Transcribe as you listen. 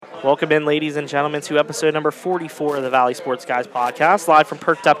Welcome in, ladies and gentlemen, to episode number 44 of the Valley Sports Guys podcast, live from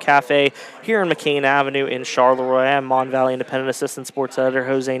Perked Up Cafe here in McCain Avenue in Charleroi. I'm Mon Valley Independent Assistant Sports Editor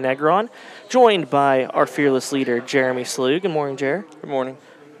Jose Negron, joined by our fearless leader, Jeremy Slew. Good morning, Jer. Good morning.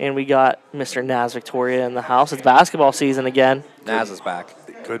 And we got Mr. Naz Victoria in the house. It's basketball season again. Naz is back.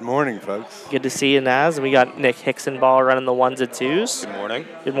 Good morning, folks. Good to see you, Naz. And we got Nick Hicksonball running the ones and twos. Good morning.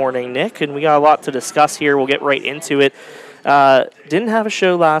 Good morning, Nick. And we got a lot to discuss here. We'll get right into it. Didn't have a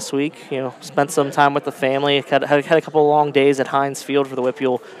show last week. Spent some time with the family. Had a couple of long days at Heinz Field for the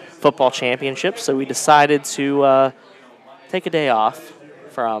Whitfield Football Championship. So we decided to take a day off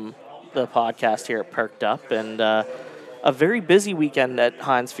from the podcast here at Perked Up. And a very busy weekend at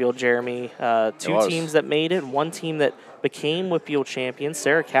Heinz Field, Jeremy. Two teams that made it, one team that became Whitfield champions.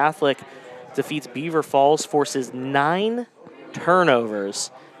 Sarah Catholic defeats Beaver Falls, forces 9 turnovers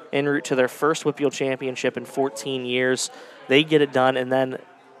en route to their first Whitfield championship in 14 years. They get it done, and then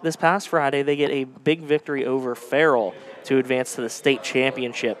this past Friday, they get a big victory over Farrell to advance to the state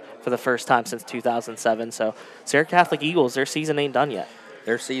championship for the first time since 2007. So Sarah Catholic Eagles, their season ain't done yet.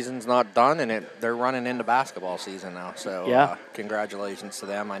 Their season's not done, and they're running into basketball season now. So congratulations to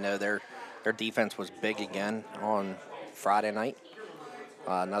them. I know their defense was big again on Friday night.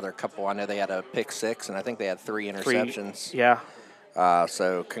 Another couple, I know they had a pick six, and I think they had 3 interceptions.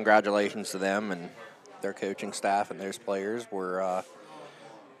 So congratulations to them and their coaching staff and those players.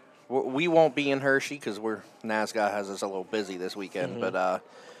 We won't be in Hershey because NASCA has us a little busy this weekend, but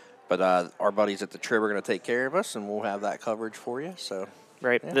our buddies at the Trib are going to take care of us, and we'll have that coverage for you. So.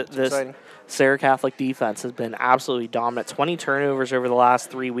 Right. Yeah, This exciting. Sarah Catholic defense has been absolutely dominant. 20 turnovers over the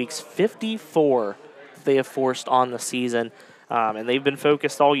last 3 weeks, 54 they have forced on the season. And they've been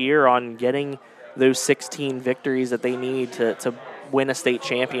focused all year on getting those 16 victories that they need to win a state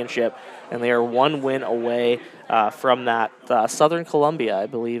championship. And they are 1 win away from that. Southern Columbia, I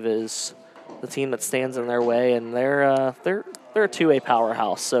believe, is the team that stands in their way. And they're a 2A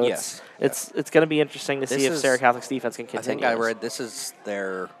powerhouse. So it's going to be interesting to see if Sarah Catholic's defense can continue. I think I read this is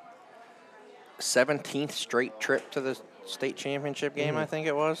their 17th straight trip to the state championship game, I think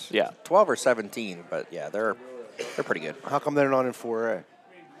it was. Yeah. 12 or 17, but yeah, they're pretty good. How come they're not in 4A?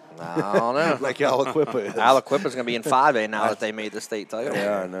 I don't know. Like Aliquippa is. Aliquippa's going to be in 5A now that they made the state title.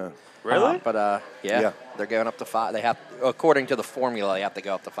 Yeah, I know. Really? Yeah, they're going up to 5. They have, according to the formula, they have to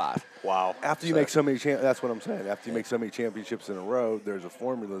go up to 5. Wow. After you make so many that's what I'm saying. After you make so many championships in a row, there's a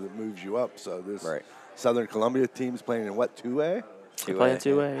formula that moves you up. So this Southern Columbia team's playing in what, 2A? They're playing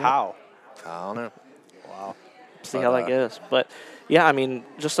 2A. Yeah. How? I don't know. Wow. See how that goes. But, yeah, I mean,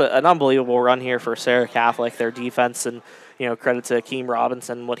 just an unbelievable run here for Sarah Catholic, their defense, and, credit to Akeem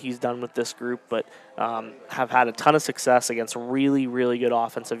Robinson, what he's done with this group, but have had a ton of success against really, really good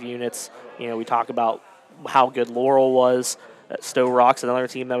offensive units. We talk about how good Laurel was. Stowe Rock's another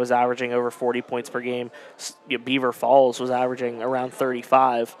team that was averaging over 40 points per game. Beaver Falls was averaging around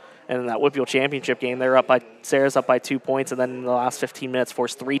 35. And in that Whitfield championship game, Sarah's up by 2 points, and then in the last 15 minutes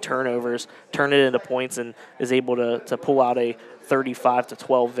forced 3 turnovers, turned it into points, and is able to pull out a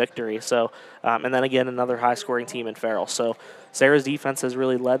 35-12 victory. So, and then again, another high-scoring team in Farrell. So Sarah's defense has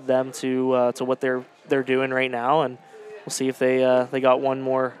really led them to what they're doing right now, and we'll see if they got one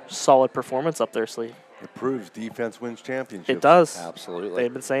more solid performance up their sleeve. It proves defense wins championships. It does. Absolutely.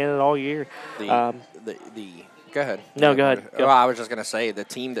 They've been saying it all year. Go ahead. No, go ahead. Well, I was just going to say the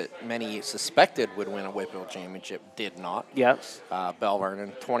team that many suspected would win a Whitfield championship did not. Yes. Bell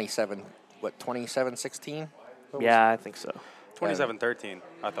Vernon, 27-16? Yeah, I think so. 27-13,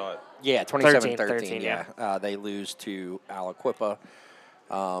 I thought. Yeah, 27-13, 13, yeah. They lose to Aliquippa.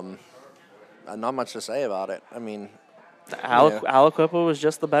 Not much to say about it. I mean, Aliquippa was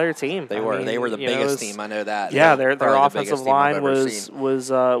just the better team. They were the biggest team. I know that. Yeah, their offensive the line was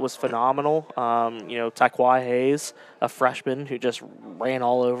phenomenal. Taquai Hayes, a freshman who just ran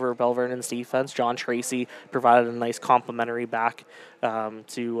all over Bell Vernon's defense. John Tracy provided a nice complimentary back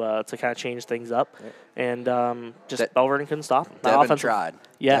to kind of change things up, and Bell Vernon couldn't stop him. Devin tried.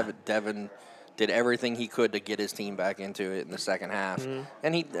 Yeah, Devin did everything he could to get his team back into it in the second half.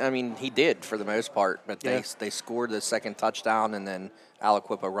 And he did for the most part, but they scored the second touchdown, and then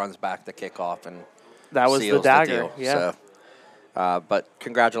Aliquippa runs back the kickoff, and that was the dagger. Deal. Yeah. So, but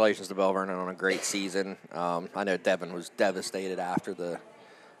congratulations to Bell Vernon on a great season. I know Devin was devastated after the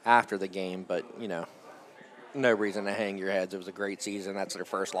game, but no reason to hang your heads. It was a great season. That's their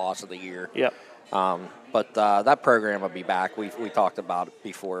first loss of the year. Yep. But that program will be back. We talked about it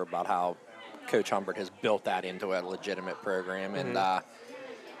before about how Coach Humbert has built that into a legitimate program. And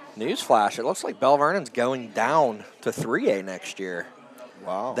newsflash, it looks like Bell Vernon's going down to 3A next year.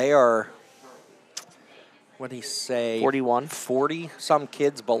 Wow. They are what did he say? 41. 40 some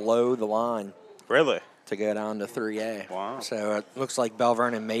kids below the line. Really? To go down to 3A. Wow. So it looks like Bell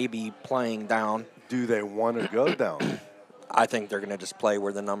Vernon may be playing down. Do they want to go down? I think they're going to just play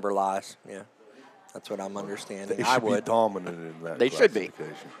where the number lies. Yeah. That's what I'm understanding. They should be dominant in that. They should be.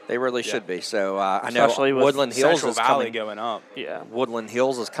 They really should be. So I know Woodland Hills Central is Valley coming. going up. Yeah. Woodland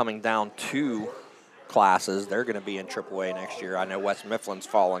Hills is coming down 2 classes. They're going to be in AAA next year. I know West Mifflin's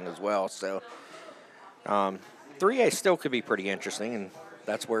falling as well. So 3A still could be pretty interesting, and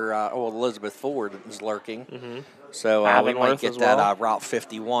that's where Elizabeth Ford is lurking. Mm-hmm. So we might get that Route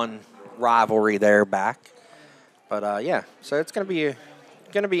 51 rivalry there back. But yeah, so it's going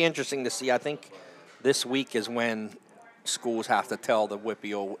to be interesting to see. I think this week is when schools have to tell the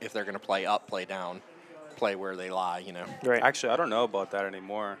WPIAL if they're going to play up, play down, play where they lie. You know. Right. Actually, I don't know about that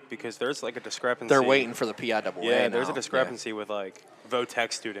anymore because there's like a discrepancy. They're waiting for the PIAA. Yeah, there's now. a discrepancy with like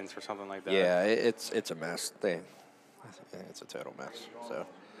VOTEC students or something like that. Yeah, it's a mess. It's a total mess. So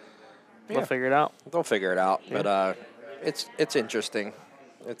They'll figure it out. They'll figure it out. Yeah. But it's interesting.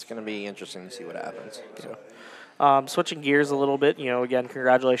 It's going to be interesting to see what happens. So. Switching gears a little bit, again,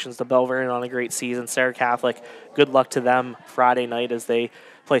 congratulations to Bell Vernon on a great season. Sarah Catholic, good luck to them Friday night as they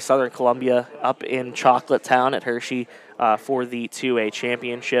play Southern Columbia up in Chocolate Town at Hershey for the 2A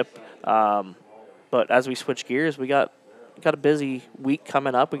championship. But as we switch gears, we got a busy week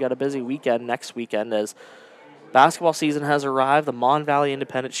coming up. We got a busy weekend next weekend as basketball season has arrived. The Mon Valley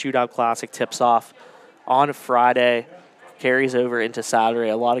Independent Shootout Classic tips off on Friday. Carries over into Saturday.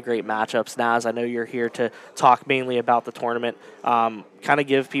 A lot of great matchups. Naz, I know you're here to talk mainly about the tournament. Kind of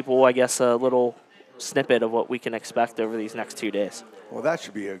give people, I guess, a little snippet of what we can expect over these next 2 days. Well, that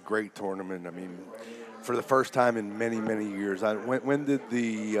should be a great tournament. I mean, for the first time in many, many years. When did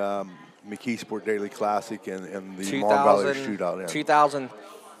the McKeesport Daily Classic and the Mon Valley Shootout end?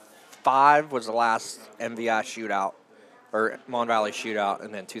 2005 was the last MVI Shootout, or Mon Valley Shootout,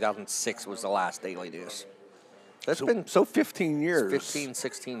 and then 2006 was the last Daily News. That's been 15 years. 15,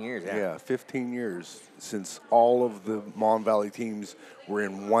 16 years, yeah. Yeah, 15 years since all of the Mon Valley teams were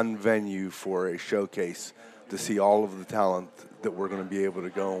in one venue for a showcase to see all of the talent that we're going to be able to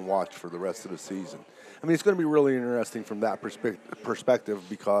go and watch for the rest of the season. I mean, it's going to be really interesting from that perspective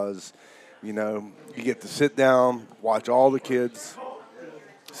because, you get to sit down, watch all the kids.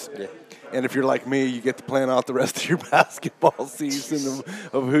 Yeah. And if you're like me, you get to plan out the rest of your basketball season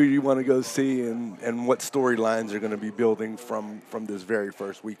of who you want to go see and what storylines are going to be building from this very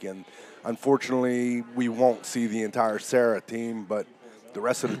first weekend. Unfortunately, we won't see the entire Sarah team, but the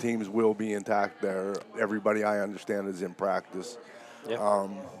rest of the teams will be intact there. Everybody, I understand, is in practice. Yep.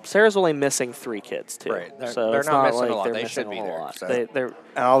 Sarah's only missing 3 kids, too. Right. So they're it's not not missing like a lot. they're They missing should be a whole there. lot. So. They're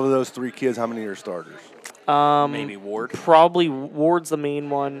out of those 3 kids, how many are starters? Maybe Ward. Probably Ward's the main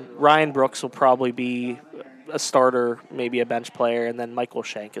one. Ryan Brooks will probably be a starter, maybe a bench player, and then Michael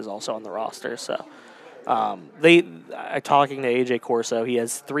Schenk is also on the roster. So talking to AJ Corso, he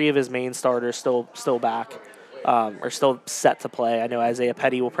has 3 of his main starters still back, or still set to play. I know Isaiah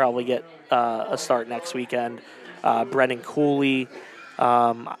Petty will probably get a start next weekend. Brennan Cooley,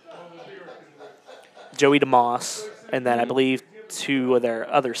 Joey DeMoss, and then I believe 2 of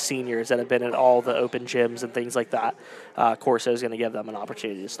their other seniors that have been at all the open gyms and things like that. Corso is going to give them an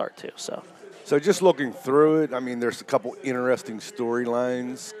opportunity to start too. So just looking through it, I mean, there's a couple interesting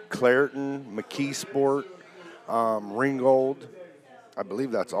storylines. Clairton, McKeesport, Ringgold, I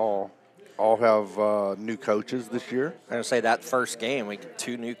believe that's all. All have new coaches this year. I'm going to say that first game, we get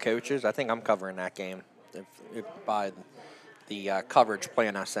 2 new coaches. I think I'm covering that game if by the coverage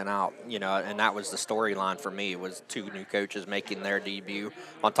plan I sent out, and that was the storyline for me, was 2 new coaches making their debut,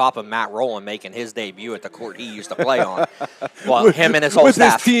 on top of Matt Rowland making his debut at the court he used to play on. Well, him and his whole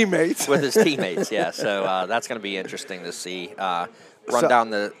staff. With his teammates. With his teammates, yeah. So that's going to be interesting to see. Run down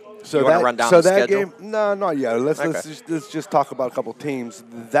the schedule? Game? No, not yet. Let's just talk about a couple teams.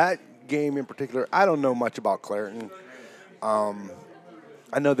 That game in particular, I don't know much about Clairton.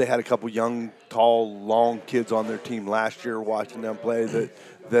 I know they had a couple young, tall, long kids on their team last year watching them play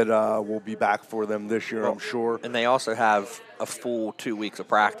that will be back for them this year, I'm sure. And they also have a full 2 weeks of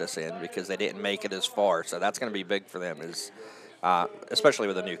practice in because they didn't make it as far. So that's going to be big for them, especially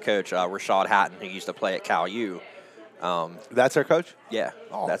with a new coach, Rashad Hatton, who used to play at Cal U. That's their coach? Yeah,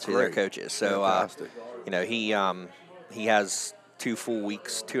 that's who their coach is. So, he has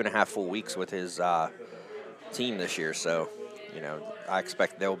 2.5 full weeks with his team this year. So, I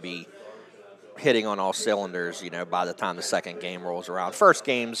expect they'll be hitting on all cylinders, by the time the second game rolls around. First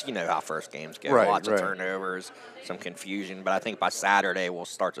games, how first games go. Lots of turnovers, some confusion. But I think by Saturday we'll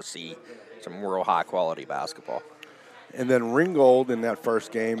start to see some real high-quality basketball. And then Ringgold in that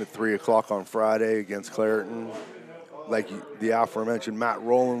first game at 3 o'clock on Friday against Clareton. Like the aforementioned, Matt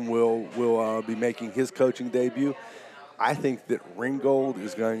Rowland will be making his coaching debut. I think that Ringgold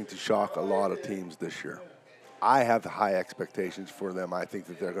is going to shock a lot of teams this year. I have high expectations for them. I think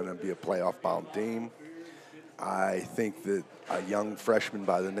that they're going to be a playoff-bound team. I think that a young freshman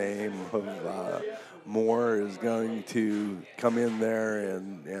by the name of Moore is going to come in there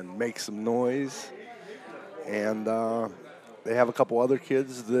and make some noise. And they have a couple other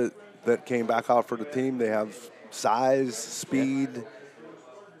kids that came back out for the team. They have size, speed.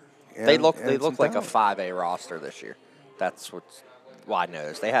 And, they look like a talent. 5A roster this year. That's what I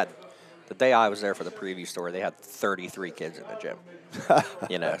noticed. They had, the day I was there for the preview story, they had 33 kids in the gym.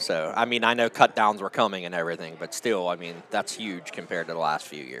 So, I mean, I know cut downs were coming and everything, but still, I mean, that's huge compared to the last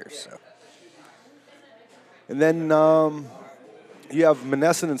few years. So. And then you have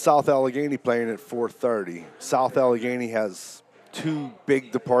Monessen and South Allegheny playing at 4:30. South Allegheny has two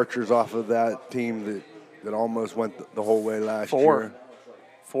big departures off of that team that almost went the whole way last year.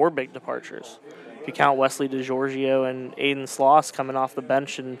 Four big departures. If you count Wesley DeGiorgio and Aiden Sloss coming off the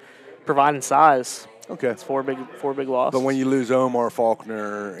bench and providing size. Okay. It's four big losses. But when you lose Omar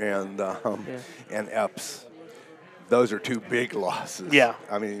Faulkner and Epps, those are two big losses. Yeah.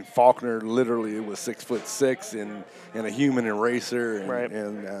 I mean, Faulkner literally was 6'6" and a human eraser,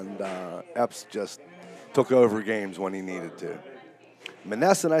 and Epps just took over games when he needed to.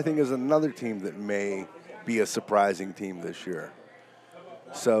 Monessen, I think, is another team that may be a surprising team this year.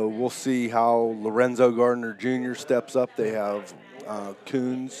 So we'll see how Lorenzo Gardner Jr. steps up. They have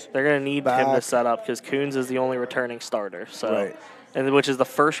Coons. They're going to need back. him to set up because Coons is the only returning starter. So, right. And which is the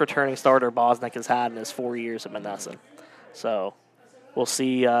first returning starter Bosnick has had in his 4 years at Monessen. So we'll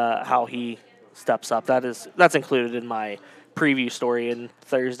see how he steps up. That's included in my preview story in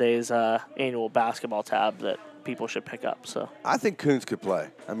Thursday's annual basketball tab that people should pick up. So I think Coons could play.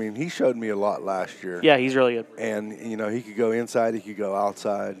 I mean, he showed me a lot last year. Yeah, he's really good. And, he could go inside, he could go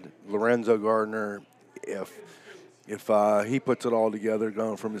outside. Lorenzo Gardner, if he puts it all together,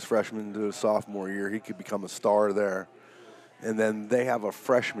 going from his freshman to his sophomore year, he could become a star there. And then they have a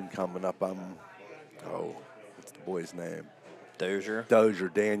freshman coming up. What's the boy's name?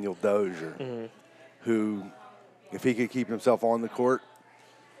 Daniel Dozier, who, if he could keep himself on the court,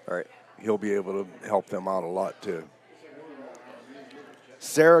 right, he'll be able to help them out a lot too.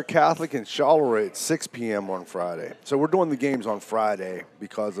 Sarah Catholic and Charleroi at 6 p.m. on Friday. So we're doing the games on Friday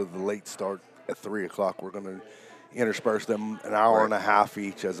because of the late start at 3 o'clock. We're going to intersperse them an hour and a half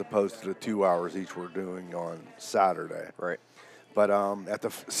each as opposed to the 2 hours each we're doing on Saturday. Right. But at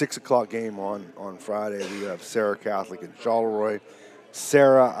the 6 o'clock game on Friday, we have Sarah Catholic and Charleroi.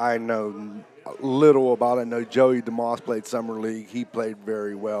 Sarah, I know little about. I know Joey DeMoss played Summer League. He played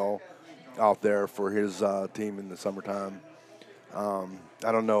very well out there for his team in the summertime. I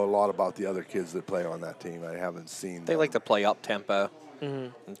don't know a lot about the other kids that play on that team. I haven't seen They them. like to play up-tempo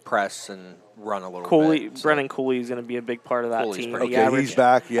and press and run a little bit. So. Brennan Cooley is going to be a big part of that team. Okay, he's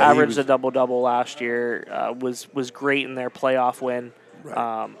back. Yeah, averaged a double-double last year. Was great in their playoff win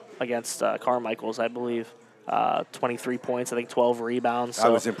against Carmichael's, I believe. 23 points, I think 12 rebounds. So I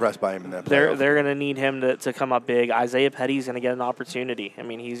was impressed by him in that playoff. They're going to need him to come up big. Isaiah Petty's going to get an opportunity. I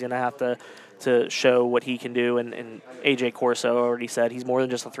mean, he's going to have to show what he can do. And A.J. Corso already said he's more than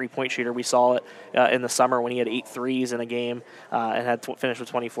just a three-point shooter. We saw it in the summer when he had 8 threes in a game and had finished with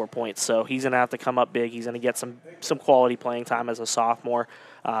 24 points. So he's going to have to come up big. He's going to get some quality playing time as a sophomore.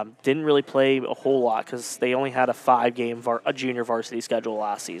 Didn't really play a whole lot because they only had a 5-game junior varsity schedule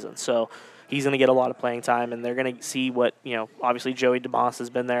last season. So he's going to get a lot of playing time, and they're going to see what, obviously Joey DeMoss has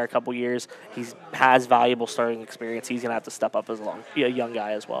been there a couple years. He has valuable starting experience. He's going to have to step up as a young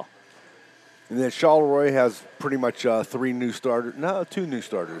guy as well. And then Charleroi has pretty much 2 new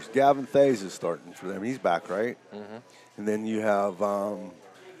starters. Gavin Thays is starting for them. He's back, right? Mm-hmm. And then you have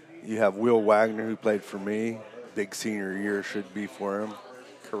Will Wagner, who played for me. Big senior year should be for him.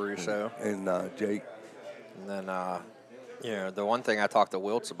 Caruso. And Jake. And then, the one thing I talked to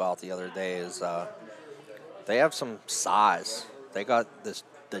Wiltz about the other day is they have some size. They got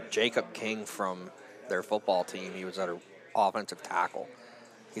the Jacob King from their football team. He was at offensive tackle.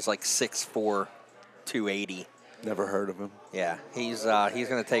 He's like 6'4", 280. Never heard of him. Yeah, he's going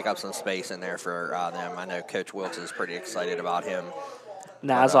to take up some space in there for them. I know Coach Wiltz is pretty excited about him.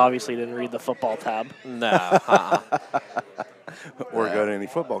 Naz obviously didn't read the football tab. No. Or go to any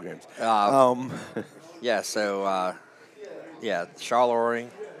football games. Yeah, so, Charleroi.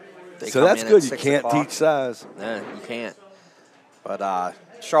 So that's good. You can't teach size. No, you can't. But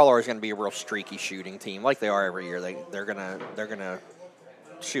Charleroi is going to be a real streaky shooting team, like they are every year. They're gonna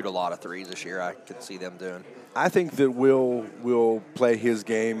shoot a lot of threes this year. I could see them doing. I think that will play his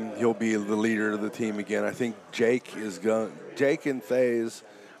game. He'll be the leader of the team again. I think Jake and Faze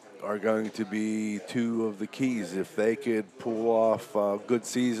are going to be two of the keys. If they could pull off good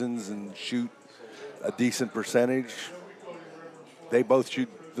seasons and shoot a decent percentage, they both shoot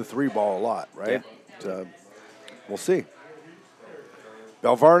the three ball a lot, right? Yeah. So we'll see.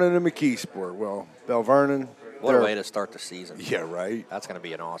 Bell Vernon and McKeesport. Well, Bell Vernon. What a way to start the season. Yeah, right. That's going to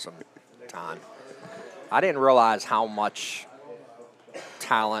be an awesome time. I didn't realize how much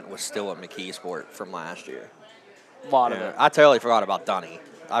talent was still at McKeesport from last year. A lot of it. I totally forgot about Dunny.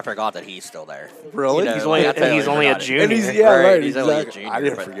 I forgot that he's still there. Really? He's only a junior. And right, he's exactly. only a junior. I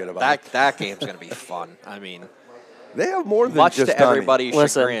didn't forget about that. it. That game's going to be fun. I mean, they have more than much just to Dunny.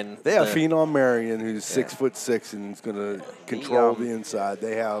 everybody's chagrin. They have Phenom Marion, who's 6'6" and is going to control the inside.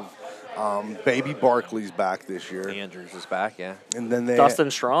 They have Baby Barkley's back this year. Andrews is back, yeah. And then they Dustin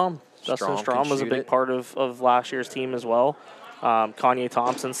Strom. Dustin Strom Strom was a big part of last year's team as well. Kanye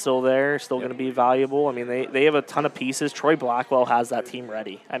Thompson's still there, still going to be valuable. I mean, they have a ton of pieces. Troy Blackwell has that team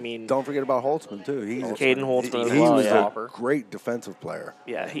ready. I mean, don't forget about Holtzman too. Caden Holtzman as he well. was Yeah. a great defensive player.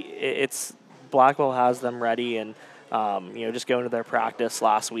 Yeah, it's Blackwell has them ready, and just going to their practice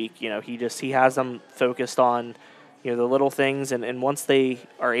last week, he has them focused on the little things, and once they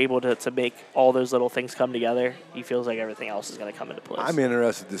are able to make all those little things come together, he feels like everything else is going to come into place. I'm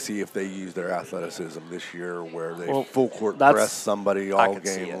interested to see if they use their athleticism this year, where they full court that's- press somebody all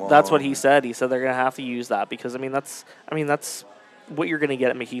game long. That's what he said. He said they're going to have to use that because that's what you're going to get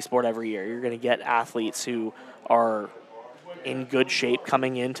at McKeesport every year. You're going to get athletes who are in good shape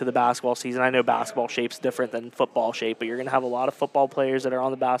coming into the basketball season. I know basketball shape's different than football shape, but you're going to have a lot of football players that are on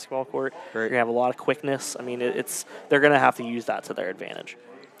the basketball court. Right. You're going to have a lot of quickness. I mean, they're going to have to use that to their advantage.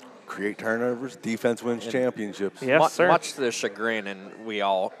 Create turnovers, defense wins championships. Yes, sir. Much to the chagrin, and we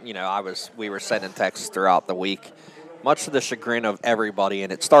all, we were sending texts throughout the week. Much to the chagrin of everybody,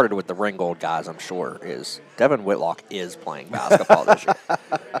 and it started with the Ringgold guys, I'm sure, is Devin Whitlock is playing basketball this year.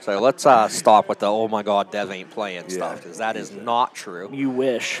 So let's stop with the, oh, my God, Dev ain't playing stuff, because that is not true. You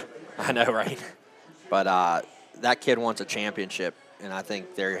wish. I know, right? But that kid wants a championship, and I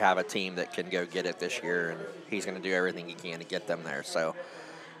think they have a team that can go get it this year, and he's going to do everything he can to get them there. So,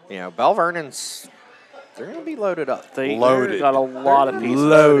 Bell Vernon's, they're going to be loaded up. They Loaded. got a lot of pieces.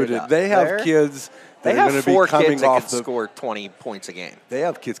 Loaded. They have kids. They have have 4 kids that off can score 20 points a game. They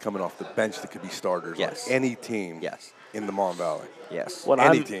have kids coming off the bench that could be starters. Yes. On any team. Yes. In the Mon Valley. Yes. What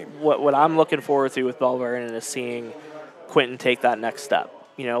I'm looking forward to with Bell Vernon is seeing Quentin take that next step.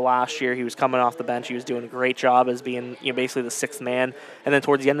 Last year he was coming off the bench. He was doing a great job as being basically the sixth man. And then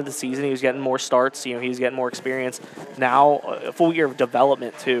towards the end of the season, he was getting more starts. He was getting more experience. Now, a full year of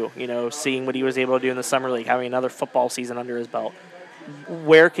development too. Seeing what he was able to do in the summer league, having another football season under his belt.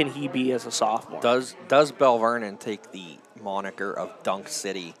 Where can he be as a sophomore? Does Bell Vernon take the moniker of Dunk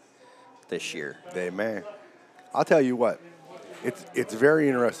City this year? They may. I'll tell you what. It's very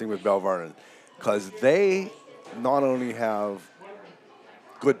interesting with Bell Vernon because they not only have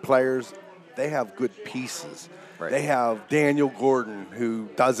good players, they have good pieces. Right. They have Daniel Gordon, who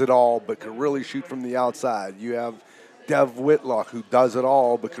does it all but can really shoot from the outside. You have Dev Whitlock, who does it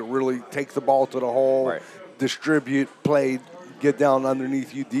all but can really take the ball to the hole, distribute, play, get down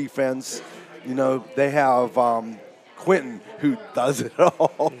underneath you defense. They have Quentin, who does it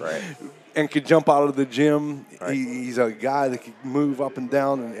all and can jump out of the gym. Right. He's a guy that can move up and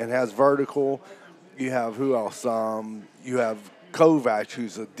down and has vertical. You have who else? You have Kovac,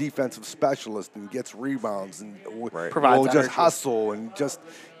 who's a defensive specialist and gets rebounds and will just hustle and just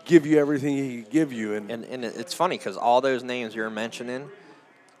give you everything he can give you. And it's funny because all those names you're mentioning,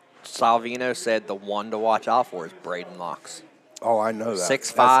 Salvino said the one to watch out for is Braden Locks. Oh, I know that.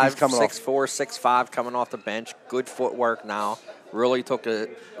 6'5", 6'4", 6'5", coming off the bench. Good footwork now. Really took a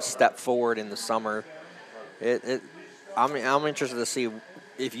step forward in the summer. I'm interested to see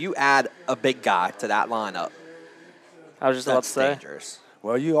if you add a big guy to that lineup. I was just about to say. Dangerous.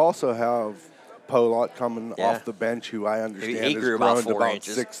 Well, you also have Polot coming off the bench, who I understand he grew has grown about 4 to about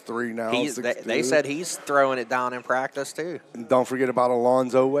inches. 6'3" now. They said he's throwing it down in practice too. And don't forget about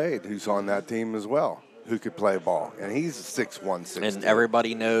Alonzo Wade, who's on that team as well, who could play ball, and he's 6'1", 6'2". And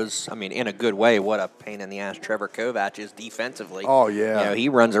everybody knows, in a good way, what a pain in the ass Trevor Kovac is defensively. Oh yeah, he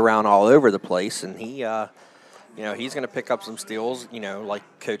runs around all over the place, and he. He's going to pick up some steals, like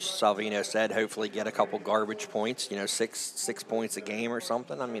Coach Salvino said, hopefully get a couple garbage points, 6 points a game or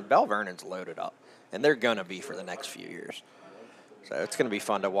something. Bell Vernon's loaded up, and they're going to be for the next few years. So it's going to be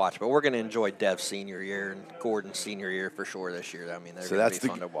fun to watch. But we're going to enjoy Dev's senior year and Gordon's senior year for sure this year. They're going to be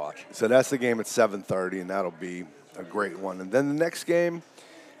fun to watch. So that's the game at 7:30, and that'll be a great one. And then the next game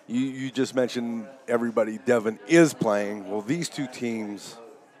You just mentioned everybody Devon is playing. Well, these two teams,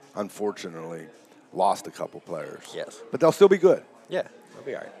 unfortunately, lost a couple players. Yes. But they'll still be good. Yeah, they'll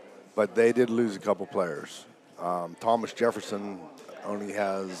be all right. But they did lose a couple players. Thomas Jefferson only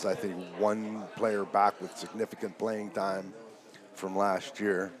has, I think, one player back with significant playing time from last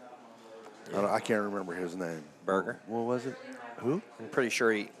year. I can't remember his name. Berger. What was it? Who? I'm pretty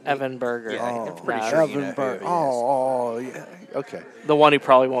sure Evan Berger. Yeah, Oh, I'm pretty sure you know Evan Berger. who he is. Yeah. Okay. The one who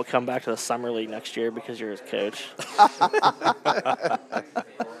probably won't come back to the summer league next year because you're his coach.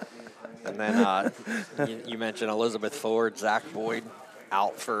 And then you mentioned Elizabeth Ford, Zach Boyd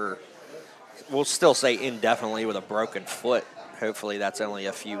out for, we'll still say indefinitely with a broken foot. Hopefully that's only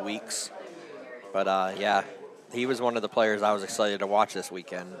a few weeks. But, yeah, he was one of the players I was excited to watch this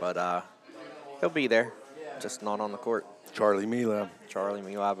weekend. But he'll be there, just not on the court. Charlie Milab. Charlie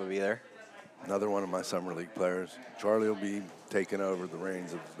Milab will be there. Another one of my summer league players. Charlie will be taking over the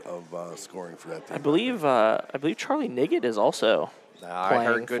reins of scoring for that team. I believe Charlie Niggett is also I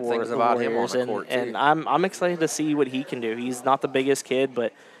heard good things about him on the court too. And I'm excited to see what he can do. He's not the biggest kid,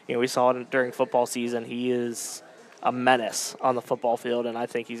 but we saw it during football season. He is a menace on the football field, and I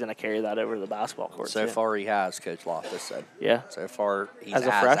think he's going to carry that over to the basketball court. So far he has, Coach Loftus said. Yeah. So far he's as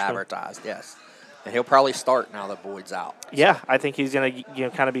advertised, yes. And he'll probably start now that Boyd's out. Yeah, I think he's going to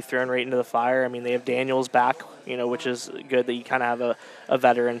kind of be thrown right into the fire. I mean, they have Daniels back, which is good that you kind of have a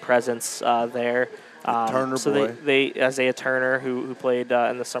veteran presence there. Turner so boy. they Isaiah Turner, who played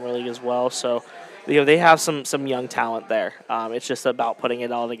in the summer league as well. So they have some young talent there. It's just about putting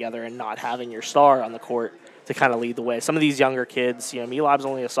it all together and not having your star on the court to kind of lead the way. Some of these younger kids, Milab's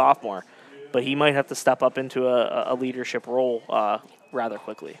only a sophomore, but he might have to step up into a leadership role rather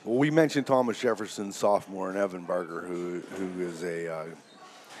quickly. Well, we mentioned Thomas Jefferson, sophomore, and Evan Berger, who is a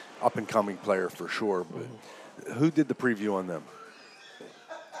up-and-coming player for sure. But who did the preview on them?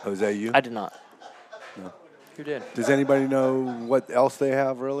 Jose, you? I did not. No. Who did? Does anybody know what else they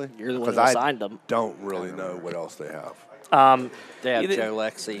have, really? You're the one who signed them. Don't really know what else they have. They have Joe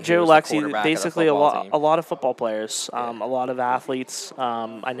Lexi. Joe Lexi, basically a lot of football players, a lot of athletes.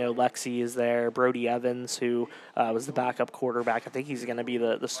 I know Lexi is there. Brody Evans, who was the backup quarterback, I think he's going to be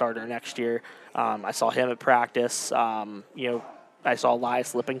the starter next year. I saw him at practice. I saw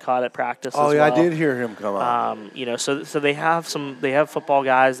Elias Lippincott at practice. Oh as yeah, well. I did hear him come out. So they have football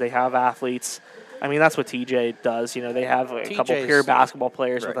guys, they have athletes. I mean, that's what TJ does. They have a couple pure basketball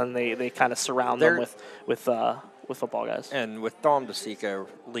players, right. but then they kind of surround them with football guys. And with Dom DeSico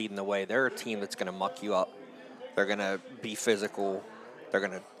leading the way, they're a team that's going to muck you up. They're going to be physical. They're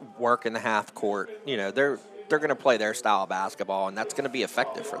going to work in the half court. They're going to play their style of basketball, and that's going to be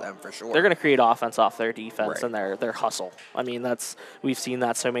effective for them for sure. They're going to create offense off their defense right. and their hustle. I mean, we've seen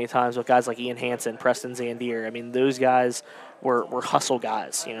that so many times with guys like Ian Hansen, Preston Zandier. I mean, those guys were hustle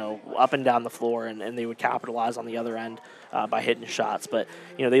guys, up and down the floor, and they would capitalize on the other end by hitting shots. But,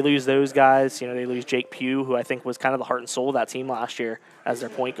 they lose those guys. They lose Jake Pugh, who I think was kind of the heart and soul of that team last year as their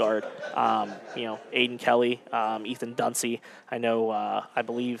point guard. Aiden Kelly, Ethan Dunsey. I know, I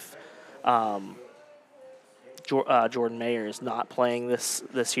believe Jordan Mayer is not playing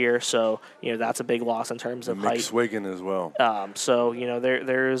this year, so that's a big loss in terms of height. Mick Swiggin as well. So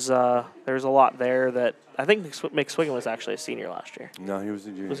there's a lot there that I think Mick Swiggin was actually a senior last year. No, he was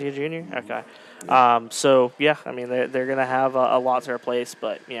a junior. Was he a junior? Okay. Yeah. So yeah, I mean they're gonna have a lot to replace,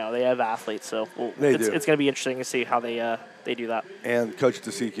 but they have athletes, so it's gonna be interesting to see how they do that. And Coach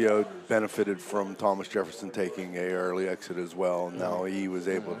DeSico benefited from Thomas Jefferson taking a early exit as well. And now he was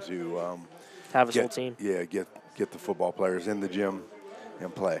able to have his whole team. Yeah, get the football players in the gym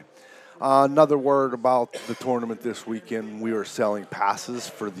and play. Another word about the tournament this weekend: we are selling passes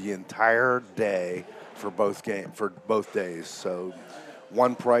for the entire day for both days. So,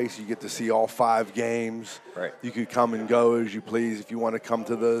 one price, you get to see all 5 games. Right. You could come and go as you please. If you want to come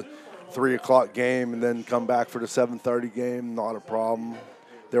to the 3:00 game and then come back for the 7:30 game, not a problem.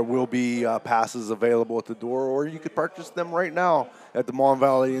 There will be passes available at the door, or you could purchase them right now at the Mon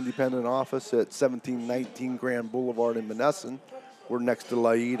Valley Independent Office at 1719 Grand Boulevard in Monessen. We're next to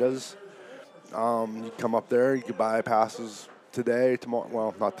Laida's. You come up there, you can buy passes today, tomorrow.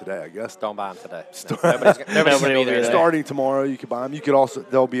 Well, not today, I guess. Don't buy them today. Nobody's going to be there. Starting tomorrow, you can buy them. You could also,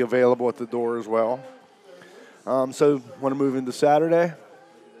 they'll be available at the door as well. So, want to move into Saturday?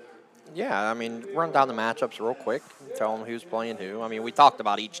 Yeah, I mean, run down the matchups real quick. Tell them who's playing who. I mean, we talked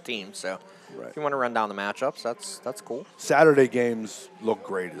about each team, so if you want to run down the matchups, that's cool. Saturday games look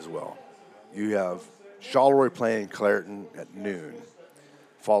great as well. You have Charleroi playing Clareton at noon,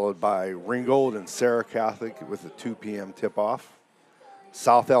 followed by Ringgold and Sarah Catholic with a 2 p.m. tip-off.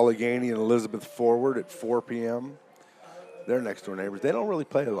 South Allegheny and Elizabeth Forward at 4 p.m. They're next door neighbors. They don't really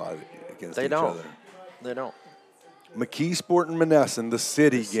play a lot against each other. They don't. McKeesport and Monessen, the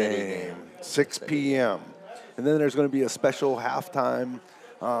city city game, game. 6 p.m. And then there's going to be a special halftime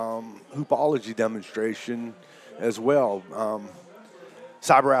hoopology demonstration as well.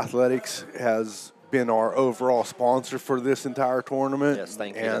 Cyber Athletics has been our overall sponsor for this entire tournament. Yes,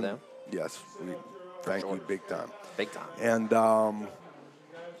 thank you to them. Yes, thank you big time. Big time.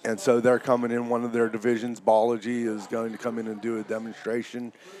 And so they're coming in one of their divisions. Bology is going to come in and do a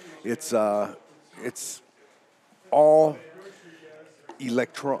demonstration. It's all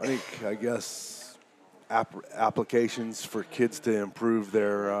electronic, I guess, applications for kids to improve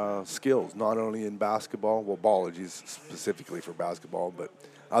their skills, not only in basketball. Well, Bology is specifically for basketball, but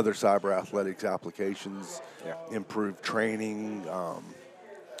other cyber athletics applications, improve training,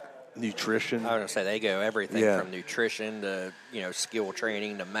 nutrition. I was going to say they go everything from nutrition to skill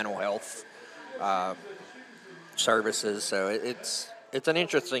training to mental health services. So it's an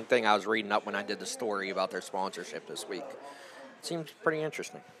interesting thing. I was reading up when I did the story about their sponsorship this week. It seems pretty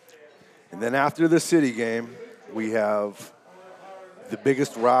interesting. And then after the city game, we have the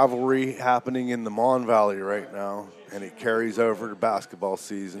biggest rivalry happening in the Mon Valley right now, and it carries over to basketball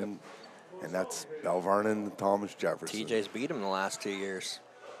season, and that's Bell Vernon and Thomas Jefferson. TJ's beat them the last 2 years.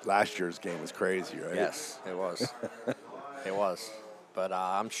 Last year's game was crazy, right? Yes, it was. It was. But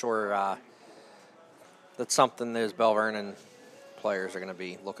I'm sure that's something those Bell Vernon players are going to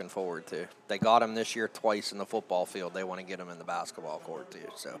be looking forward to. They got him this year twice in the football field. They want to get him in the basketball court, too.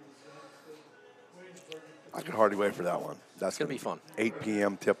 So I can hardly wait for that one. That's going to be fun. 8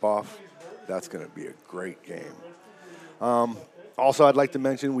 p.m. tip-off. That's going to be a great game. Also, I'd like to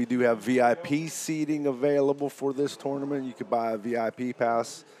mention we do have VIP seating available for this tournament. You could buy a VIP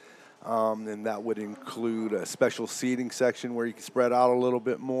pass, and that would include a special seating section where you can spread out a little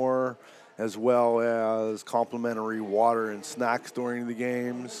bit more, as well as complimentary water and snacks during the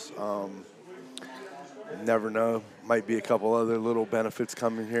games. Never know. Might be a couple other little benefits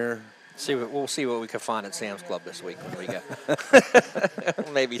coming here. We'll see what we can find at Sam's Club this week when we go.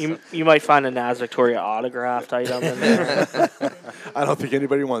 Maybe you might find a Naz Victoria autographed item in there. I don't think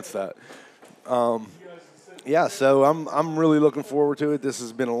anybody wants that. So I'm really looking forward to it. This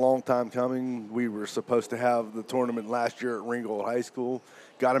has been a long time coming. We were supposed to have the tournament last year at Ringgold High School.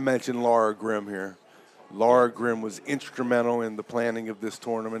 Got to mention Laura Grimm here. Laura Grimm was instrumental in the planning of this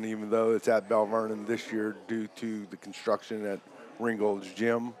tournament, even though it's at Bell Vernon this year due to the construction at Ringgold's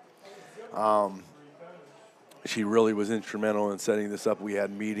gym. She really was instrumental in setting this up. We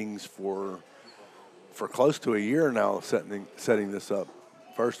had meetings for close to a year now setting this up.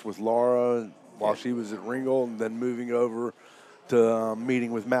 First with Laura while she was at Ringgold, and then moving over to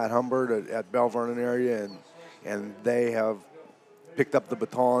meeting with Matt Humbert at Bell Vernon area, and they have picked up the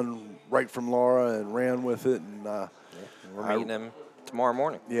baton right from Laura and ran with it. And we're meeting them tomorrow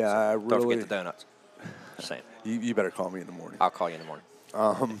morning. Yeah, so I really don't forget the donuts. Just saying. You better call me in the morning. I'll call you in the morning.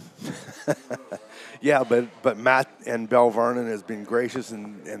 But Matt and Bell Vernon has been gracious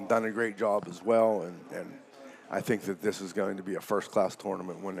and done a great job as well, and I think that this is going to be a first-class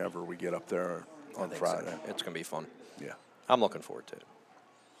tournament whenever we get up there on Friday. So. It's going to be fun. Yeah. I'm looking forward to it.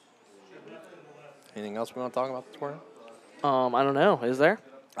 Anything else we want to talk about this morning? I don't know. Is there?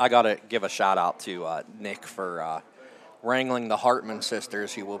 I got to give a shout-out to Nick for wrangling the Hartman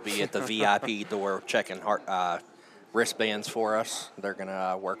sisters, who will be at the VIP door checking wristbands for us. They're going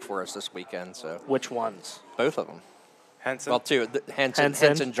to work for us this weekend. So which ones? Both of them. Henson? Well, two. Henson,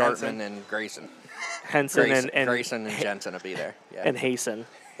 Jartman, and Grayson. Grayson and Jensen will be there. Yeah. And Hasten.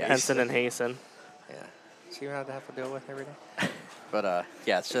 Yeah. Henson and Hasten. Yeah. See what I have to deal with every day? But,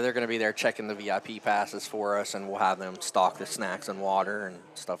 so they're going to be there checking the VIP passes for us, and we'll have them stock the snacks and water and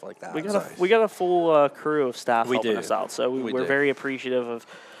stuff like that. We got a full crew of staff helping us out, so we're very appreciative of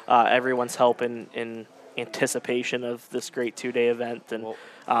everyone's help in anticipation of this great 2-day event. And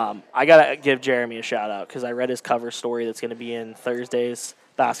I got to give Jeremy a shout-out because I read his cover story that's going to be in Thursday's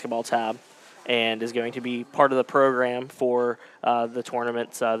basketball tab and is going to be part of the program for the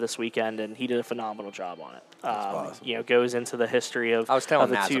tournament this weekend, and he did a phenomenal job on it. Awesome. Goes into the history of I was telling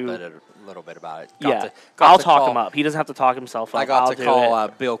the Naz two. a little bit about it. I'll talk him up. He doesn't have to talk himself up. I got to call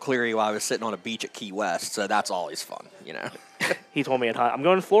Bill Cleary while I was sitting on a beach at Key West, so that's always fun, He told me I'm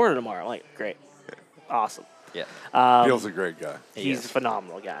going to Florida tomorrow. I'm like, great. Awesome. Yeah. Bill's a great guy. He's a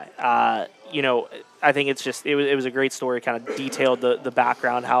phenomenal guy. I think it's just it was a great story. Kind of detailed the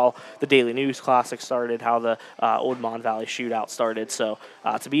background, how the Daily News Classic started, how the Old Mon Valley Shootout started. So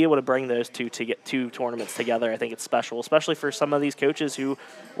to be able to bring those two to get two tournaments together, I think it's special, especially for some of these coaches who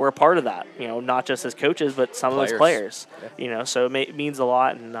were a part of that. Not just as coaches, but some of those players. Yeah. So it means a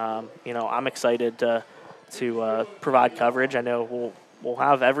lot, and I'm excited to to provide coverage. I know we'll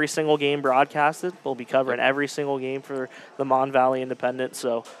have every single game broadcasted. We'll be covering every single game for the Mon Valley Independent,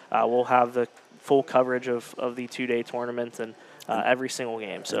 so we'll have the full coverage of the 2-day tournament and every single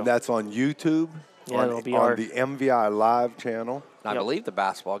game. So and that's on YouTube. Yeah, it'll be on the MVI Live channel. I believe the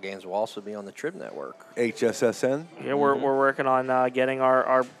basketball games will also be on the Trib Network. HSSN. Yeah, we're working on getting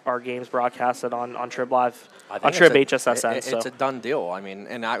our games broadcasted on Trib Live, on Trib HSSN. It's a done deal. I mean,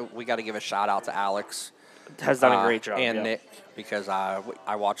 and we got to give a shout out to Alex. Has done a great job. And Nick, because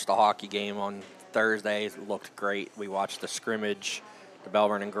I watched the hockey game on Thursday. It looked great. We watched the scrimmage, the Bell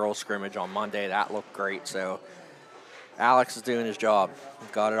Vernon girls scrimmage on Monday. That looked great. So Alex is doing his job.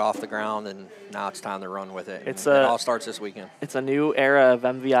 Got it off the ground, and now it's time to run with it. It all starts this weekend. It's a new era of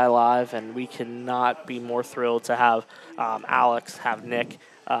MVI Live, and we cannot be more thrilled to have Alex, have Nick,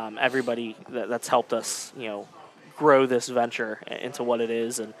 everybody that's helped us, grow this venture into what it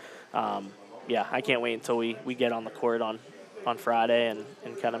is. And yeah, I can't wait until we get on the court on Friday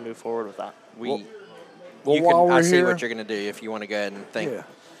and kind of move forward with that. I see what you're going to do if you want to go ahead and think. Yeah.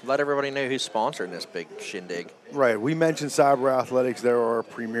 Let everybody know who's sponsoring this big shindig. Right. We mentioned Cyber Athletics. They're our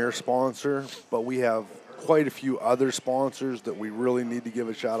premier sponsor, but we have quite a few other sponsors that we really need to give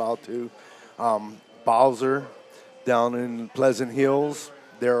a shout-out to. Bowser down in Pleasant Hills,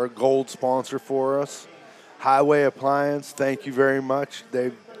 they're a gold sponsor for us. Highway Appliance, thank you very much.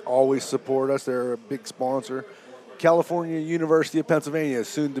 They always support us. They're a big sponsor. California University of Pennsylvania,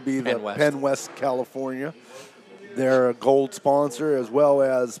 soon to be the Penn West California. They're a gold sponsor, as well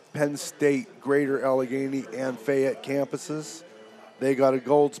as Penn State, Greater Allegheny, and Fayette campuses. They got a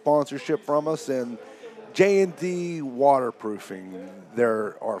gold sponsorship from us. And J&D Waterproofing,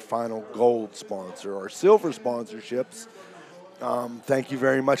 they're our final gold sponsor. Our silver sponsorships, thank you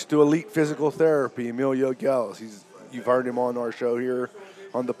very much to Elite Physical Therapy, Emilio Gels. You've heard him on our show here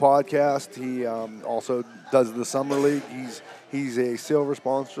on the podcast. He also does the Summer League. He's a silver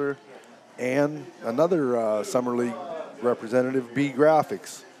sponsor. And another Summer League representative, B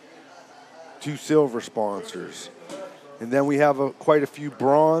Graphics, 2 silver sponsors. And then we have quite a few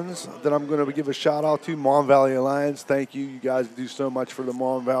bronze that I'm going to give a shout out to. Mon Valley Alliance, thank you. You guys do so much for the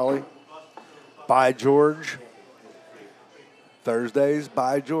Mon Valley. By George. Thursdays,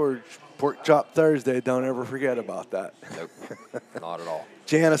 by George. Pork Chop Thursday, don't ever forget about that. Nope, not at all.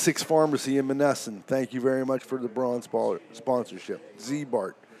 Jana 6 Pharmacy in Monessen, thank you very much for the bronze sponsorship.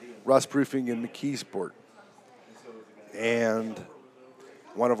 Z-Bart. Rust Proofing in McKeesport. And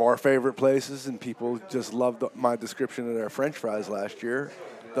one of our favorite places, and people just loved my description of their French fries last year,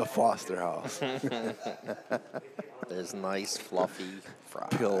 the Foster House. There's nice, fluffy fries.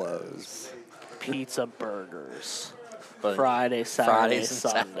 Pillows. Pizza burgers. Friday, Saturday,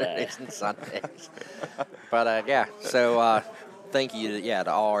 Sundays and Sundays. But, yeah, so thank you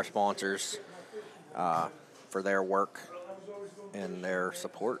to all our sponsors for their work and their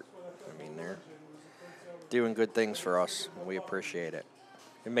support. I mean, they're doing good things for us, and we appreciate it.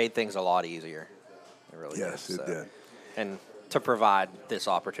 It made things a lot easier. It really did. Yes, it did. And to provide this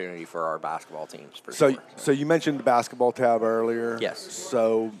opportunity for our basketball teams. For so, sure. So you mentioned the basketball tab earlier. Yes.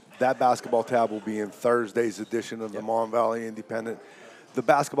 So that basketball tab will be in Thursday's edition of the Mon Valley Independent. The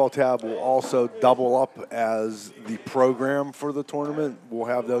basketball tab will also double up as the program for the tournament. We'll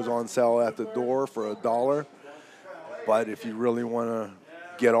have those on sale at the door for $1. But if you really want to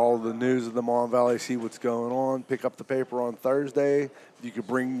get all the news of the Mon Valley, see what's going on, pick up the paper on Thursday. You could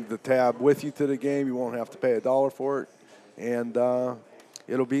bring the tab with you to the game. You won't have to pay $1 for it. And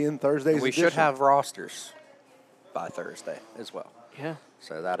it'll be in Thursday's edition. We should have rosters by Thursday as well. Yeah.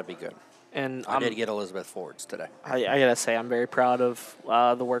 So that'll be good. And I did get Elizabeth Ford's today. I got to say, I'm very proud of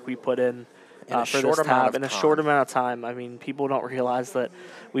the work we put in for this tab in a short amount of time. I mean, people don't realize that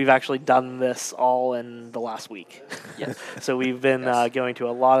we've actually done this all in the last week. Yes. So we've been going to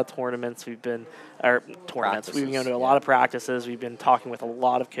a lot of tournaments. We've been Practices. We've been going to a lot of practices. We've been talking with a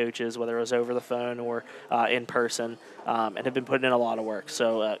lot of coaches, whether it was over the phone or in person, and have been putting in a lot of work.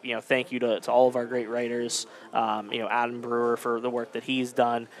 So, thank you to all of our great writers, Adam Brewer for the work that he's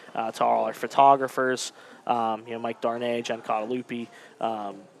done, to all our photographers, Mike Darnay, Jen Cottalupi,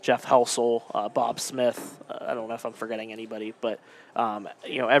 Jeff Helsel, Bob Smith. I don't know if I'm forgetting anybody, but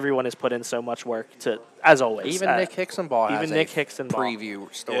everyone has put in so much work to, as always. Even Nick Hicksonball has Nick Hicksonball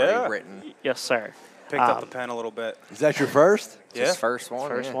preview story written. Yes, sir. Picked up the pen a little bit. Is that your first? His first one.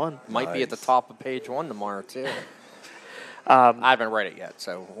 First one. Might be at the top of page 1 tomorrow, too. I haven't read it yet,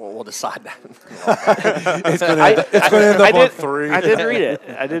 so we'll decide that. It's going to end up on 3. I did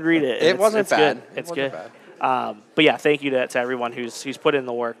read it. It wasn't bad. Good. It's good. But yeah, thank you to everyone who's put in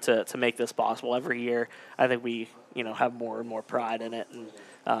the work to make this possible every year. I think we have more and more pride in it, and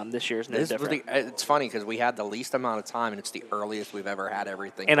This year's no different. It's funny because we had the least amount of time, and it's the earliest we've ever had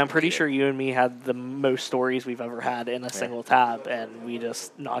everything. And I'm pretty sure you and me had the most stories we've ever had in a single tab, and we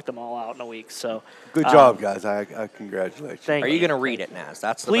just knocked them all out in a week. So good job, guys. I congratulate you. Are you going to read it, Naz?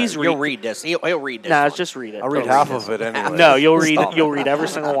 That's Please read. You'll read this. He'll read this. Nah, just read it. I'll read half of it anyway. No, you'll read every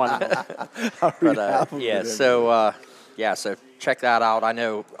single one. I'll read half of it so so check that out. I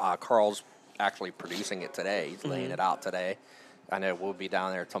know Carl's actually producing it today. He's laying it out today. I know we'll be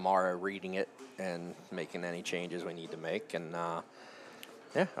down there tomorrow reading it and making any changes we need to make. And other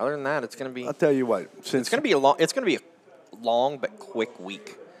than that, it's going to be. I'll tell you what. It's going to be a long. It's going to be a long but quick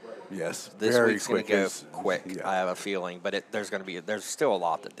week. Yes, this very week's going to go quick. Yeah. I have a feeling, but there's still a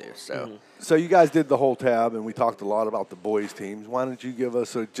lot to do. So, So you guys did the whole tab, and we talked a lot about the boys' teams. Why don't you give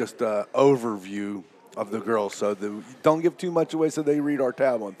us just an overview of the girls? So don't give too much away, so they read our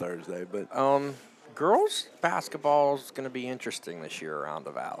tab on Thursday. But girls basketball is going to be interesting this year around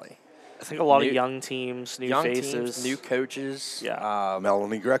the Valley. I think a lot of young teams, new faces, teams, new coaches. Yeah,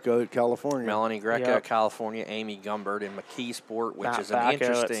 Melanie Greco at California. California. Amy Gumbert in McKeesport, which is Bacco an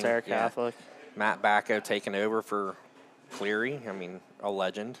interesting. At Sarah Catholic. Matt Bacco taking over for Cleary. I mean, a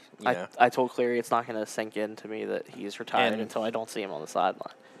legend. I told Cleary it's not going to sink into me that he's retired until I don't see him on the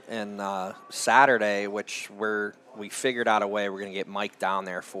sideline. And Saturday, which we figured out a way, we're going to get Mike down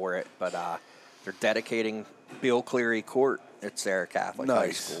there for it, but they're dedicating Bill Cleary Court at Sarah Catholic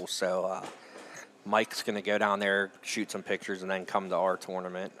High School. So Mike's going to go down there, shoot some pictures, and then come to our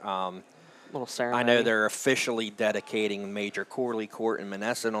tournament. Little ceremony. I know they're officially dedicating Major Corley Court in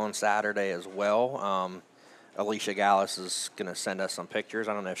Menneson on Saturday as well. Alicia Gallus is going to send us some pictures.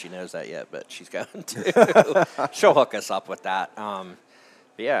 I don't know if she knows that yet, but she's going to. She'll hook us up with that.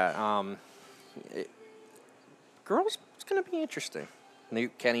 Girls, it's going to be interesting. New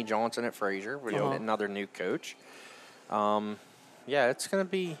Kenny Johnson at Fraser. We have another new coach. It's going to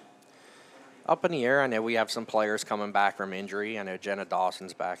be up in the air. I know we have some players coming back from injury. I know Jenna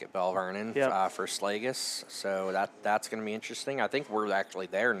Dawson's back at Bell Vernon for Slagus. So that's going to be interesting. I think we're actually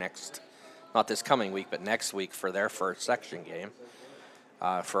there not this coming week, but next week for their first section game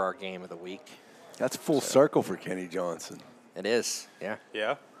for our game of the week. That's full circle for Kenny Johnson. It is, yeah.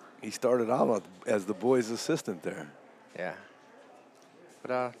 Yeah. He started out as the boys' assistant there. Yeah.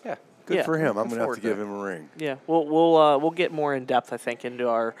 But good for him. I'm going to have to give him a ring. Yeah, we'll get more in depth, I think, into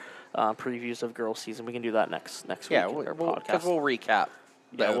our previews of girls season. We can do that next week. Yeah, podcast. We'll recap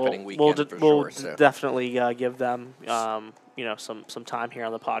the opening we'll weekend we'll for sure. Definitely give them some time here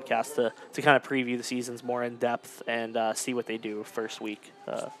on the podcast to kind of preview the seasons more in depth and see what they do first week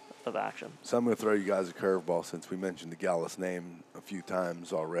of action. So I'm going to throw you guys a curveball since we mentioned the Gallus name a few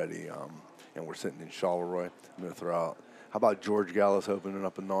times already, and we're sitting in Charleroi. I'm going to throw out. How about George Gallus opening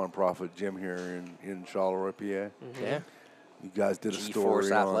up a nonprofit gym here in Charleroi, PA? Mm-hmm. Yeah. You guys did a G-Force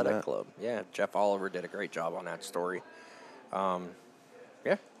story on Athletic that. Club. Yeah, Jeff Oliver did a great job on that story. It's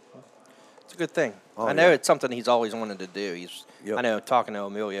a good thing. I know it's something he's always wanted to do. I know talking to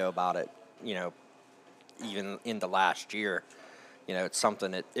Emilio about it, even into last year, it's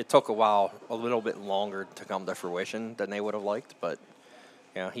something it took a little bit longer to come to fruition than they would have liked, but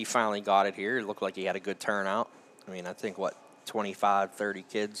he finally got it here. It looked like he had a good turnout. I mean, I think 25, 30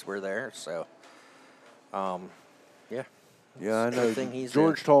 kids were there, so Yeah, I know.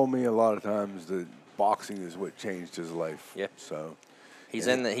 George told me a lot of times that boxing is what changed his life. Yeah. So he's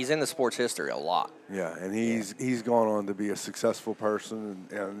in the sports history a lot. Yeah, and he's gone on to be a successful person,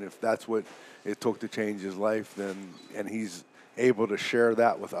 and if that's what it took to change his life, and he's able to share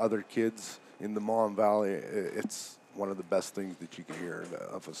that with other kids in the Mon Valley, it's one of the best things that you can hear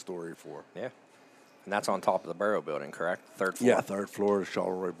of a story for. Yeah. And that's on top of the Borough Building, correct? Third floor? Yeah, third floor of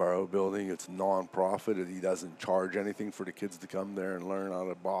Charleroi Borough Building. It's non-profit. He doesn't charge anything for the kids to come there and learn how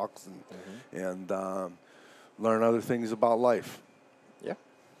to box and learn other things about life. Yeah.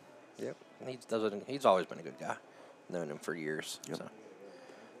 Yep. He's always been a good guy. Known him for years. Yep. So.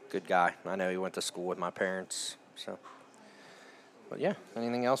 Good guy. I know he went to school with my parents. So. But, yeah,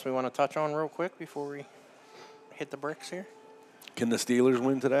 anything else we want to touch on real quick before we hit the bricks here? Can the Steelers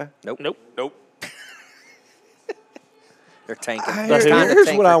win today? Nope. They're tanking.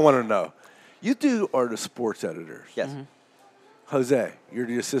 Here's what I want to know. You two are the sports editors. Yes. Mm-hmm. Jose, you're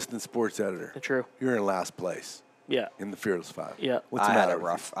the assistant sports editor. True. You're in last place. Yeah. In the Fearless Five. Yeah. What's the I matter?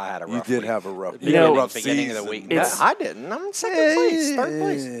 had a rough You did week. have a rough. Beginning of the week. I didn't. I'm in second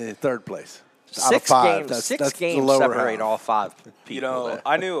place. Third place. Six games. Six games separate all five people.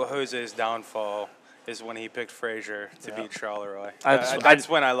 I knew Jose's downfall is when he picked Fraser to beat Charleroi. That's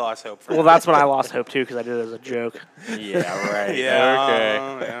when I lost hope for him. Well, that's when I lost hope, too, because I did it as a joke. Yeah, right.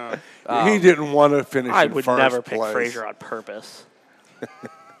 Yeah. He didn't want to finish I in would first never place. pick Fraser on purpose.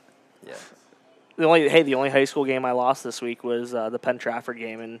 Yeah. The only high school game I lost this week was the Penn Trafford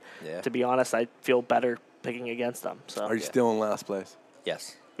game, and to be honest, I feel better picking against them. So Are you still in last place?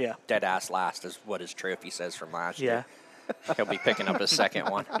 Yes. Yeah. Dead ass last is what his trophy says from last Yeah. year. He'll be picking up his second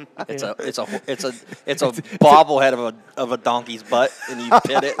one. It's a bobblehead of a donkey's butt, and you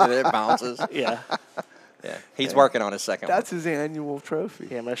pit it and it bounces. Yeah. Yeah. He's working on his second one. That's his annual trophy.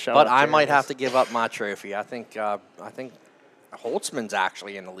 Yeah, I'm gonna shove But it I there. might have to give up my trophy. I think Holtzman's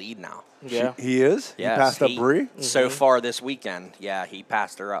actually in the lead now. Yeah. He is? Yes, He passed up Bree? So far this weekend, yeah, he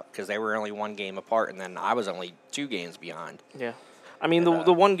passed her up because they were only one game apart, and then I was only 2 games behind. Yeah. I mean, the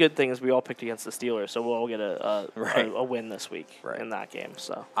one good thing is we all picked against the Steelers, so we'll all get a win this week in that game.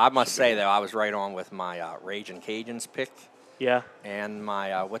 So I must say, though, I was right on with my Raging Cajuns pick. Yeah. And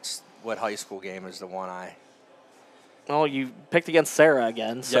my what high school game is the one I? Well, you picked against Sarah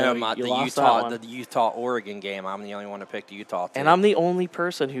again, so you lost that one. The Utah-Oregon game. I'm the only one who picked Utah, too. And I'm the only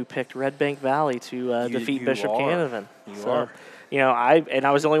person who picked Red Bank Valley to defeat Bishop Canavan. You are. You know,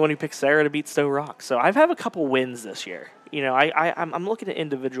 I was the only one who picked Sarah to beat Stowe Rock. So I've had a couple wins this year. You know, I'm looking at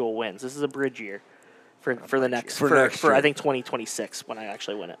individual wins. This is a bridge year for next year. I think 2026 when I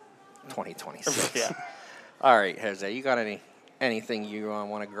actually win it. 2026. Yeah. All right, Jose, you got anything you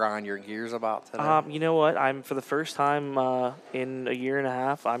want to grind your gears about today? You know what? I'm for the first time in a year and a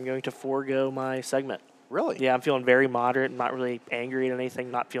half, I'm going to forego my segment. Really? Yeah, I'm feeling very moderate. Not really angry at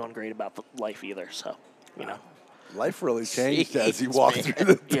anything. Not feeling great about life either. So, you know. Life really changed as he walked through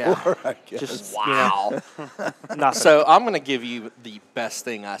the door, I guess. Just, wow. So I'm going to give you the best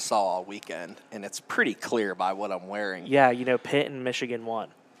thing I saw all weekend, and it's pretty clear by what I'm wearing. Yeah, you know, Pitt and Michigan won.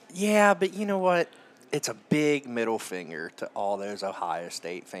 Yeah, but you know what? It's a big middle finger to all those Ohio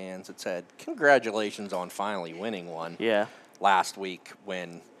State fans that said, congratulations on finally winning one. Yeah. Last week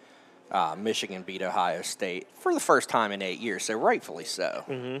when Michigan beat Ohio State for the first time in 8 years, so rightfully so.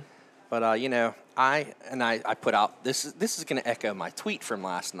 Mm-hmm. But, you know, I put out, this is going to echo my tweet from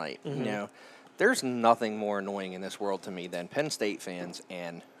last night. Mm-hmm. You know, there's nothing more annoying in this world to me than Penn State fans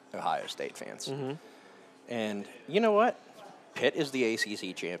and Ohio State fans. Mm-hmm. And you know what? Pitt is the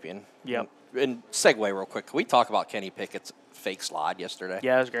ACC champion. Yep. And segue real quick. Can we talk about Kenny Pickett's fake slide yesterday?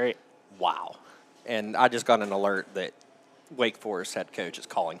 Yeah, it was great. Wow. And I just got an alert that Wake Forest head coach is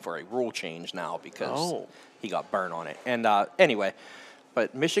calling for a rule change now because he got burned on it. And anyway,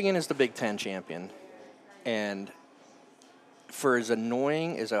 but Michigan is the Big Ten champion. And for as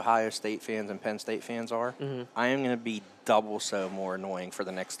annoying as Ohio State fans and Penn State fans are, I am going to be double so more annoying for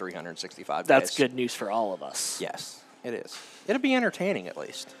the next 365 days. That's good news for all of us. Yes, it is. It'll be entertaining at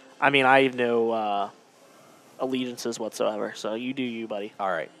least. I mean, I have no allegiances whatsoever, so you do you, buddy. All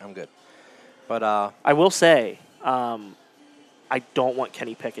right, I'm good. But I will say, I don't want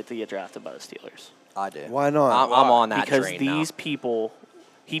Kenny Pickett to get drafted by the Steelers. I do. Why not? I'm on that because train these people,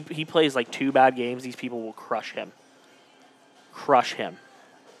 he plays like 2 bad games. These people will crush him. Crush him.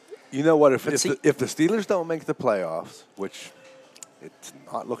 You know what? If the Steelers don't make the playoffs, which it's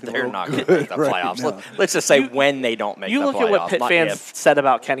not looking they're real not good going to make the right playoffs. now. Let's just say when they don't make the playoffs. You look at what Pitt not fans if. said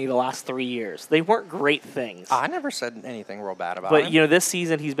about Kenny the last 3 years. They weren't great things. I never said anything real bad about But, him. you know, this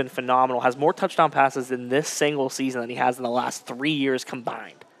season he's been phenomenal. Has more touchdown passes in this single season than he has in the last 3 years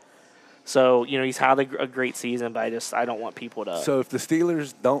combined. So, you know, he's had a great season, but I don't want people to... So if the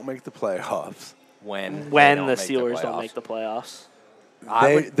Steelers don't make the playoffs... When the Steelers don't make the playoffs...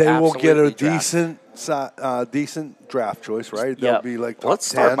 They will get a draft. decent draft choice, right? They'll be like top Let's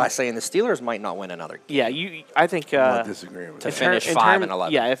start 10. by saying the Steelers might not win another game. Yeah, I think... I'm not disagreeing with to that. finish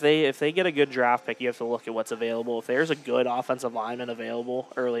 5-11. Yeah, if they get a good draft pick, you have to look at what's available. If there's a good offensive lineman available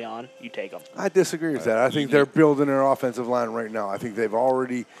early on, you take them. I disagree with that. I think they're building their offensive line right now. I think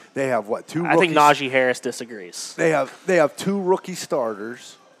they have what, 2 rookies? I think Najee Harris disagrees. They have 2 rookie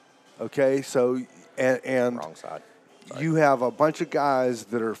starters. Okay, so and Wrong side. You have a bunch of guys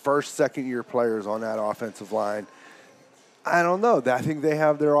that are first, second-year players on that offensive line. I don't know. I think they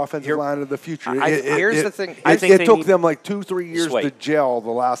have their offensive line of the future. Here's the thing. It took them like 2-3 years to gel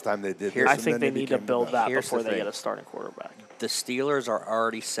the last time they did this. I think they need to build that before they get a starting quarterback. The Steelers are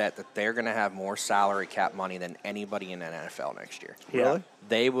already set that they're going to have more salary cap money than anybody in the NFL next year. Really?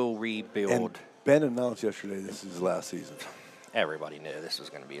 They will rebuild. And Ben announced yesterday this is his last season. Everybody knew this was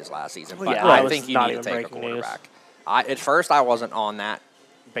going to be his last season. Well, but yeah, I think you need to take a quarterback. At first, I wasn't on that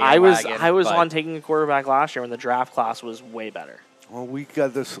bandwagon. I was on taking a quarterback last year when the draft class was way better. Well, we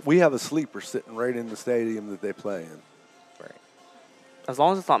have a sleeper sitting right in the stadium that they play in. Right. As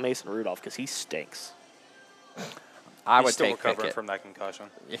long as it's not Mason Rudolph, because he stinks. I would He's still take recovering Pickett. from that concussion.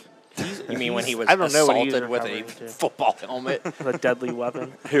 You mean when he was I don't know what he was assaulted with a recovering to. football helmet? The deadly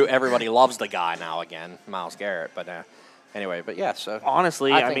weapon. Who everybody loves the guy now again, Myles Garrett. But Anyway, but yeah, so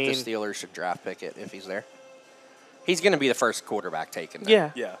honestly, I think the Steelers should draft Pickett if he's there. He's going to be the first quarterback taken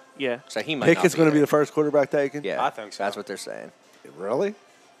there. Yeah. So he might Pickett's going to be the first quarterback taken? Yeah. I think so. That's what they're saying. Really?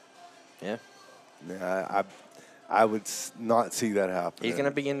 Yeah. Yeah, I would not see that happen. He's going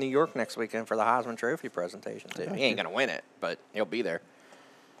to be in New York next weekend for the Heisman Trophy presentation, too. He ain't going to win it, but he'll be there.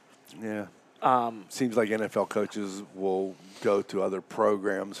 Yeah. Seems like NFL coaches will go to other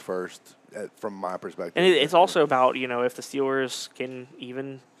programs first, from my perspective. And it's also about, if the Steelers can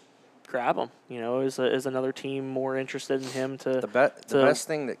even grab him, is another team more interested in him to The best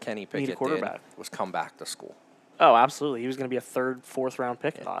thing that Kenny Pickett did was come back to school. Oh, absolutely. He was going to be a third, fourth round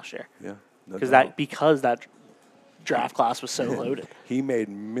pick last year. Yeah. Because that draft class was so loaded. He made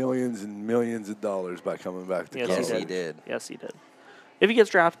millions and millions of dollars by coming back to college. Yes, he did. Yes, he did. If he gets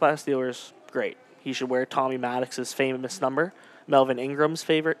drafted by the Steelers, great. He should wear Tommy Maddox's famous number, Melvin Ingram's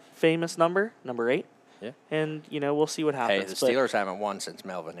famous number, number 8. Yeah. And, we'll see what happens. Hey, the Steelers haven't won since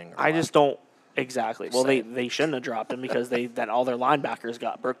Melvin Ingram. I just don't exactly. Well, they shouldn't have dropped him because then all their linebackers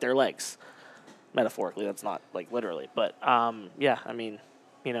broke their legs. Metaphorically, that's not like literally. But,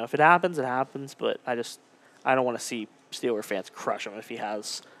 if it happens, it happens. But I don't want to see Steeler fans crush him if he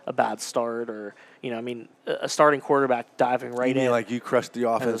has a bad start or, a starting quarterback diving right in. Like you crushed the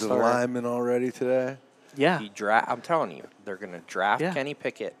offensive lineman already today? Yeah. I'm telling you, they're going to draft Kenny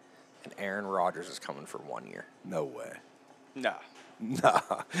Pickett, and Aaron Rodgers is coming for 1 year. No way. No.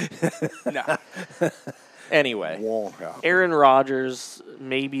 No. Anyway. Aaron Rodgers,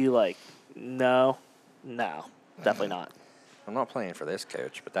 maybe no, definitely not. I'm not playing for this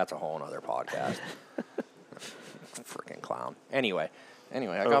coach, but that's a whole other podcast. Freaking clown. Anyway,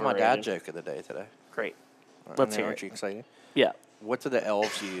 I got my dad joke of the day today. Great. Let's hear it. Aren't you excited? Yeah. What do the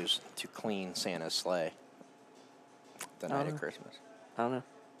elves use to clean Santa's sleigh the night of Christmas? I don't know.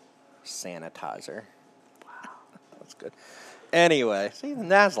 Sanitizer. Wow. That's good. Anyway, see, the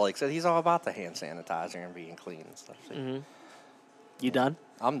Nazlik said he's all about the hand sanitizer and being clean and stuff. Mm-hmm. You done?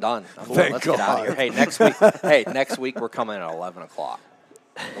 I'm done. Thank Let's get out of here. Hey, next week we're coming at 11 o'clock.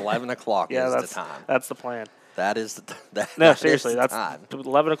 11 o'clock is the time. That's the plan. That is the No, seriously, that's that's time.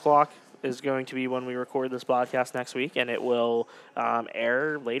 11 o'clock is going to be when we record this podcast next week, and it will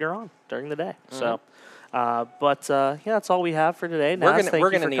air later on during the day. Mm-hmm. So, that's all we have for today.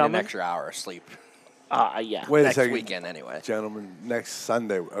 We're gonna need an extra hour of sleep. Yeah. Wait next a second. weekend anyway. Gentlemen, next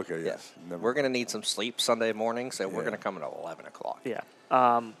Sunday. Okay, yes. We're going to need some sleep Sunday morning, so we're going to come at 11 o'clock. Yeah.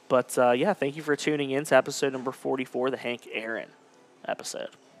 Thank you for tuning in to episode number 44, the Hank Aaron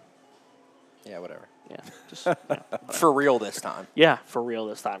episode. Yeah, whatever. Yeah. Just for real this time. Yeah, for real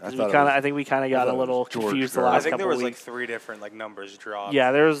this time. Because I think we kind of got a little confused the last couple of weeks. I think there was 3 different numbers dropped.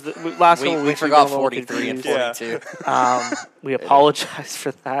 Yeah, there was last couple of weeks. We forgot 43 and 42. We apologize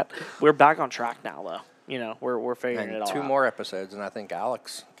for that. We're back on track now, though. We're figuring it all out. 2 more episodes, and I think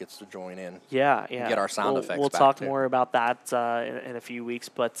Alex gets to join in. Yeah. Get our sound effects. We'll talk more about that in a few weeks,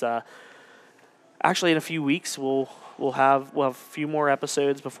 but actually, in a few weeks we'll have a few more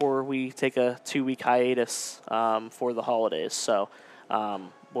episodes before we take a 2-week hiatus for the holidays. So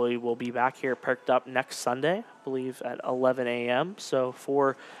we will be back here perked up next Sunday, I believe at 11 a.m. So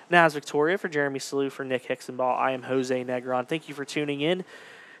for Naz Victoria, for Jeremy Salou, for Nick Hicksonball, I am Jose Negron. Thank you for tuning in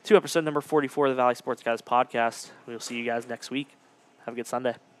to episode number 44 of the Valley Sports Guys podcast. We will see you guys next week. Have a good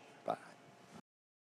Sunday.